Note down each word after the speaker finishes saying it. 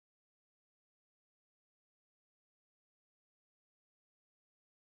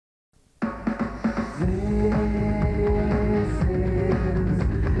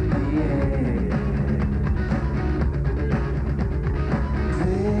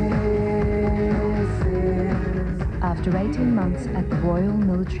After 18 months at the Royal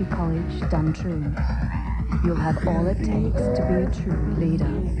Military College, Duntroon, you'll have all it takes to be a true leader.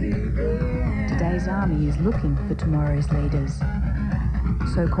 Today's army is looking for tomorrow's leaders.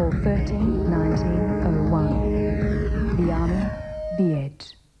 So call 13 1901. The Army, the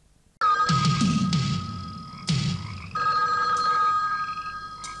Edge.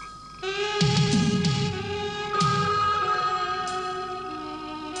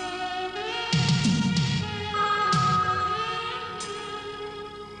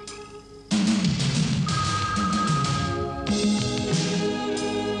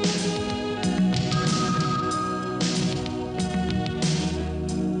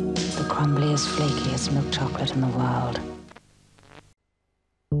 Crumbliest, flakiest milk chocolate in the world.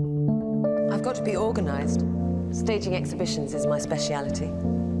 I've got to be organised. Staging exhibitions is my speciality.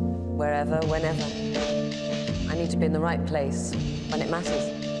 Wherever, whenever. I need to be in the right place when it matters.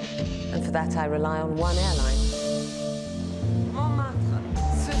 And for that, I rely on one airline.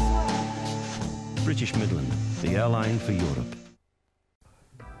 British Midland, the airline for Europe.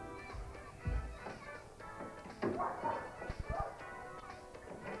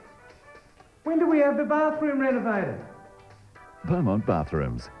 When do we have the bathroom renovated? Beaumont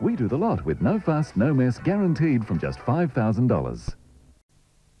Bathrooms. We do the lot with no fuss, no mess, guaranteed from just $5,000.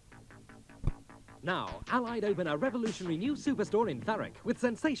 Now, Allied open a revolutionary new superstore in Thurrock with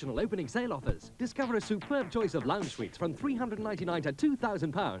sensational opening sale offers. Discover a superb choice of lounge suites from $399 to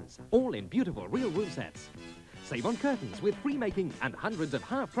 £2,000, all in beautiful real room sets. Save on curtains with free making and hundreds of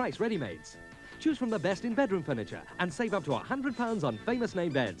half-price ready-mades. Choose from the best in bedroom furniture and save up to £100 on famous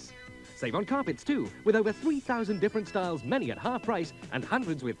name beds. Save on carpets too, with over 3,000 different styles, many at half price and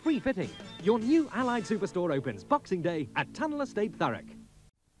hundreds with free fitting. Your new Allied Superstore opens Boxing Day at Tunnel Estate, Thurrock.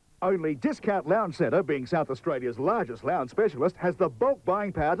 Only Discount Lounge Centre, being South Australia's largest lounge specialist, has the bulk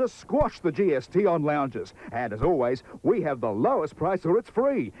buying power to squash the GST on lounges. And as always, we have the lowest price or it's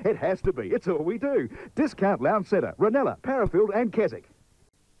free. It has to be. It's all we do. Discount Lounge Centre, Ranella, Parafield and Keswick.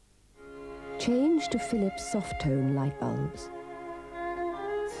 Change to Philips soft-tone light bulbs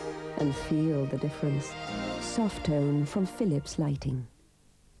and feel the difference. Soft-tone from Philips Lighting.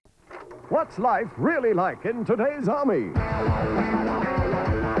 What's life really like in today's army?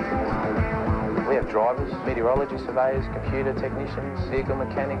 We have drivers, meteorology surveyors, computer technicians, vehicle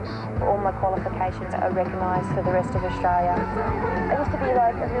mechanics. All my qualifications are recognised for the rest of Australia. I used to be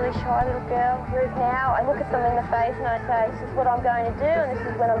like a really shy little girl, whereas now I look at them in the face and I say, this is what I'm going to do and this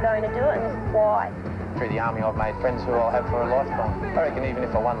is when I'm going to do it and this is why. Through the army I've made friends who I'll have for a lifetime. I reckon even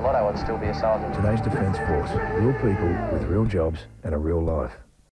if I won lotto I'd still be a sergeant. Today's Defence Force, real people with real jobs and a real life.